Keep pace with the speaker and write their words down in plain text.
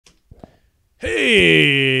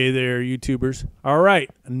Hey there, YouTubers. All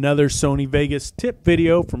right, another Sony Vegas tip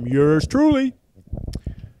video from yours truly.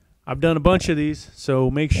 I've done a bunch of these,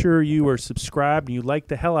 so make sure you are subscribed and you like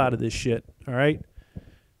the hell out of this shit, all right?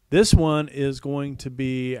 This one is going to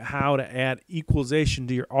be how to add equalization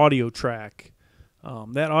to your audio track.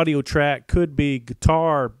 That audio track could be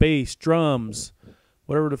guitar, bass, drums,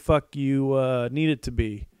 whatever the fuck you need it to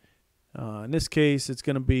be. In this case, it's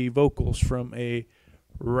going to be vocals from a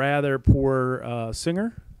rather poor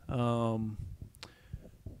singer.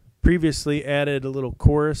 Previously added a little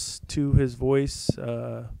chorus to his voice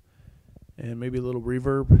and maybe a little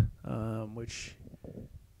reverb, which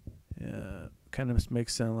kind of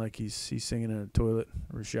makes it sound like he's singing in a toilet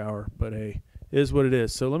or a shower, but hey, it is what it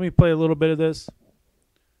is. So let me play a little bit of this.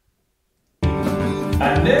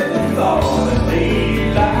 I never thought a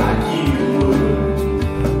lady like you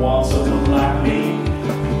would want someone like me.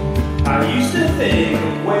 I used to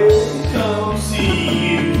think, well, come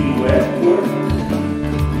see you at work.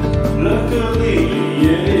 Luckily,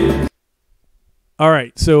 yeah. All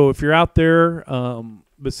right, so if you're out there,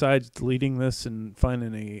 besides deleting this and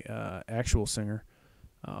finding a actual singer,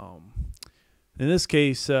 in this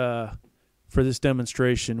case, for this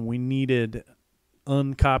demonstration, we needed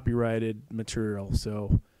uncopyrighted material.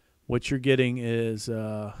 So what you're getting is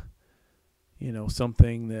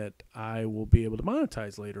something that I will be able to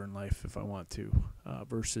monetize later in life if I want to,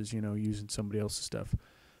 versus using somebody else's stuff.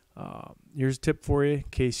 Here's a tip for you in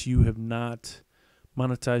case you have not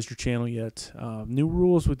monetized your channel yet. New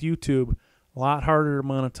rules with YouTube, a lot harder to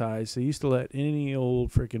monetize. They used to let any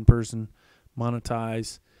old freaking person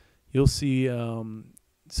monetize. You'll see some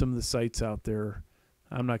of the sites out there.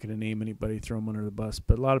 I'm not going to name anybody, throw them under the bus,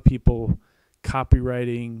 but a lot of people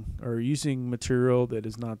copywriting or using material that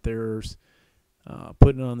is not theirs,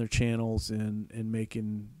 putting it on their channels and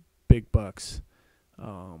making big bucks.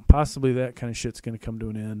 Possibly that kind of shit's going to come to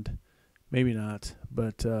an end. Maybe not.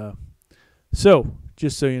 But so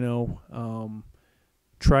just so you know,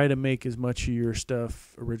 try to make as much of your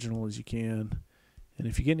stuff original as you can. And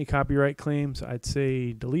if you get any copyright claims, I'd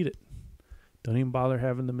say delete it. Don't even bother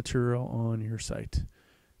having the material on your site.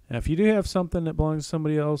 Now, if you do have something that belongs to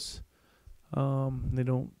somebody else, they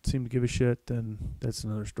don't seem to give a shit, then that's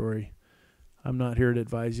another story. I'm not here to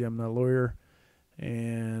advise you. I'm not a lawyer,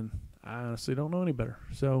 and I honestly don't know any better.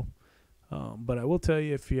 So, but I will tell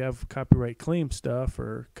you, if you have copyright claim stuff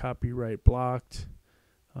or copyright blocked,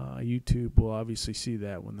 YouTube will obviously see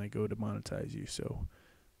that when they go to monetize you. So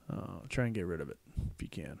try and get rid of it if you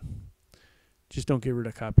can. Just don't get rid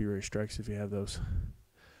of copyright strikes if you have those.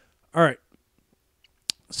 All right.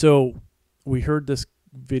 So we heard this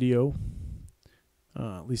video,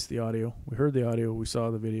 at least the audio. We heard the audio. We saw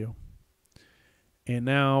the video. And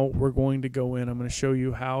now we're going to go in. I'm going to show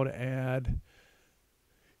you how to add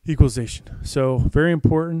equalization. So very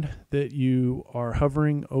important that you are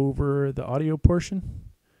hovering over the audio portion,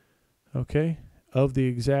 okay, of the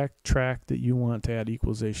exact track that you want to add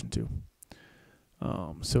equalization to.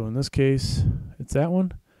 So in this case, it's that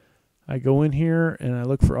one. I go in here and I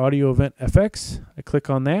look for audio event FX. I click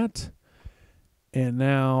on that. And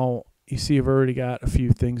now you see I've already got a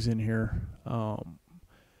few things in here.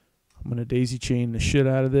 I'm going to daisy chain the shit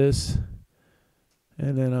out of this.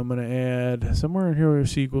 And then I'm going to add somewhere in here where you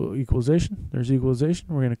see equalization. There's equalization.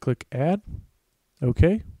 We're going to click add.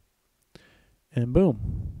 Okay. And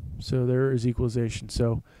boom. So there is equalization.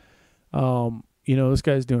 So, this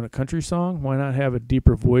guy's doing a country song. Why not have a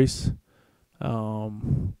deeper voice?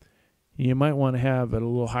 You might want to have it a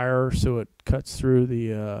little higher so it cuts through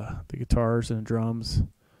the guitars and the drums.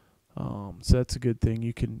 So that's a good thing.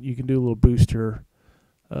 You can do a little booster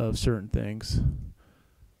of certain things,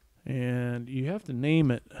 and you have to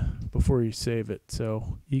name it before you save it.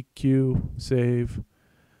 So EQ, save.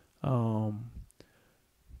 But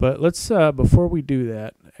let's before we do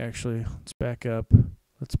that, actually, let's back up.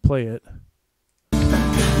 Let's play it.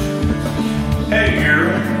 Hey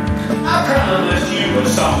girl, I promised you a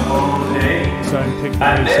song today. So I can take the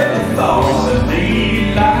I bass out never of thought the a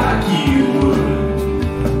lady like you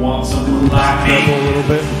would want someone like me. treble a little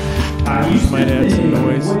bit. I used Might to add some think,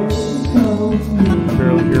 noise.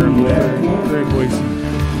 Barely hear him. Very voicey.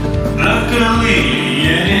 luckily you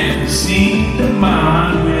didn't seem to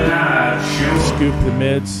mind when I showed. Scoop the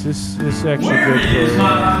mids. This is actually Where good is for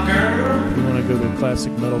my girl? if you want to go to a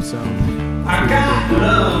classic metal sound. I got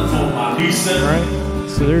love for my pizza. All right,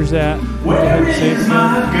 so there's that. Go ahead Where and save is it.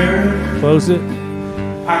 my girl? Close it.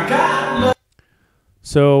 I got love.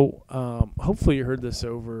 So hopefully you heard this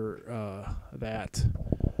over that.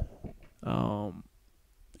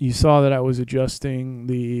 You saw that I was adjusting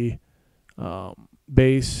the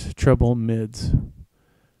bass, treble, and mids.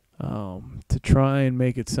 to try and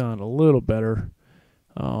make it sound a little better.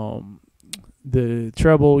 The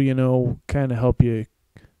treble, you know, kind of help you,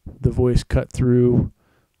 the voice cut through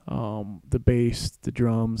the bass, the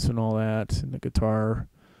drums, and all that, and the guitar.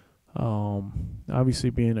 Obviously,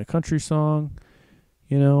 being a country song,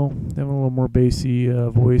 you know, having a little more bassy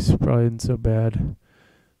voice probably isn't so bad.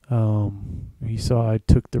 You saw I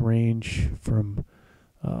took the range from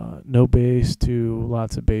no bass to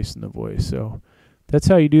lots of bass in the voice. So that's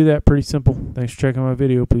how you do that. Pretty simple. Thanks for checking my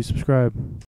video. Please subscribe.